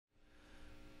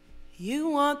You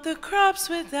want the crops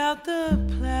without the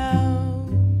plow.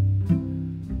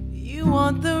 You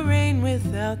want the rain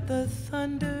without the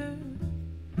thunder.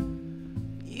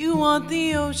 You want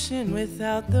the ocean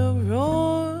without the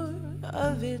roar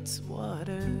of its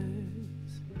waters.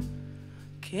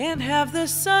 Can't have the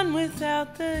sun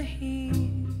without the heat.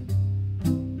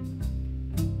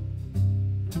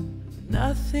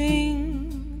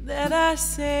 Nothing that I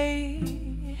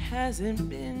say hasn't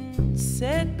been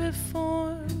said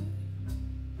before.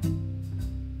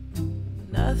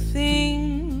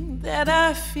 Nothing that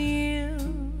I feel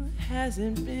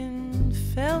hasn't been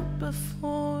felt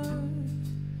before.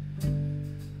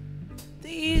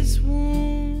 These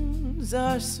wounds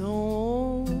are so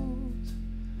old.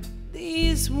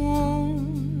 These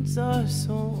wounds are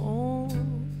so old.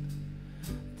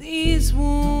 These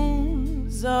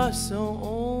wounds are so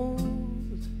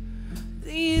old.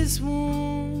 These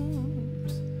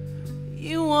wounds.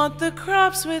 You want the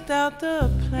crops without the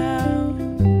plow.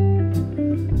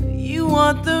 You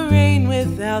want the rain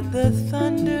without the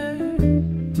thunder.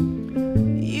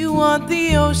 You want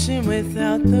the ocean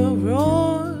without the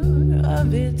roar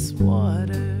of its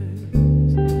waters.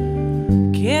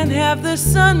 Can't have the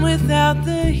sun without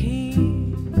the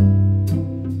heat.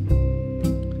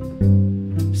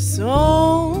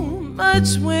 So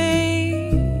much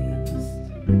waste,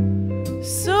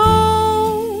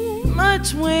 so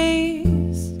much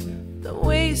waste. The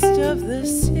waste of the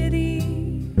city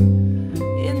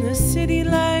in the city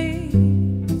lights,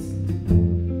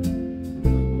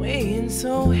 weighing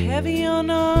so heavy on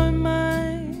our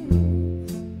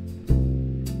minds.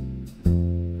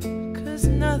 'Cause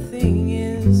nothing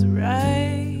is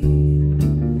right,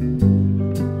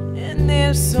 and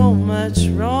there's so much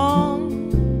wrong.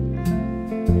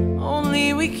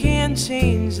 Only we can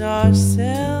change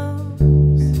ourselves.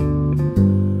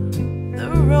 The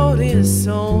road is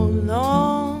so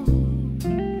long.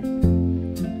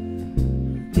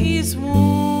 These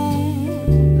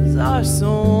wounds are so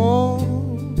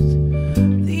old.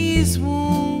 These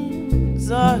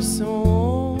wounds are so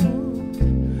old.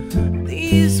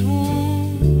 These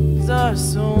wounds are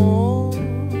so old.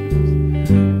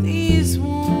 These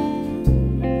wounds.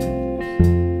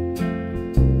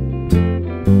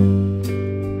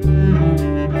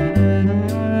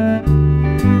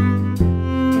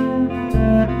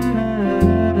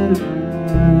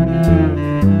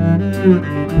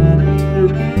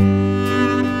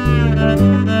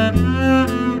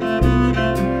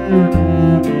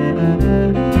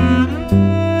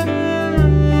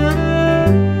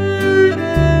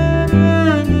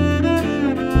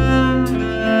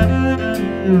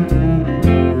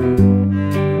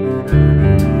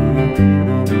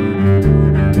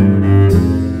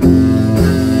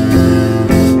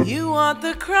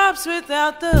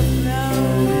 Without the plow.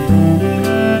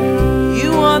 You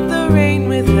want the rain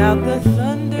without the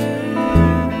thunder.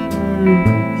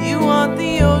 You want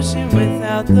the ocean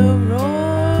without the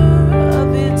roar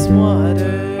of its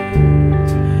waters.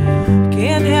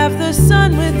 Can't have the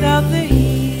sun without the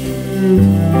heat.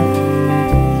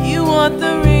 You want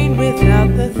the rain without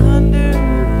the thunder.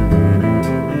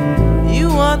 You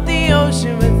want the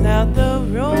ocean without the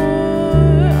roar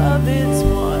of its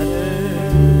waters.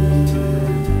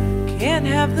 Can't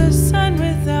have the sun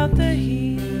without the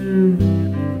heat.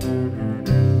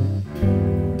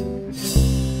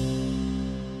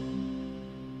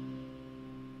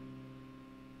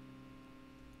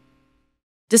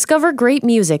 Discover great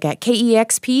music at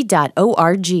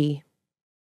KEXP.org.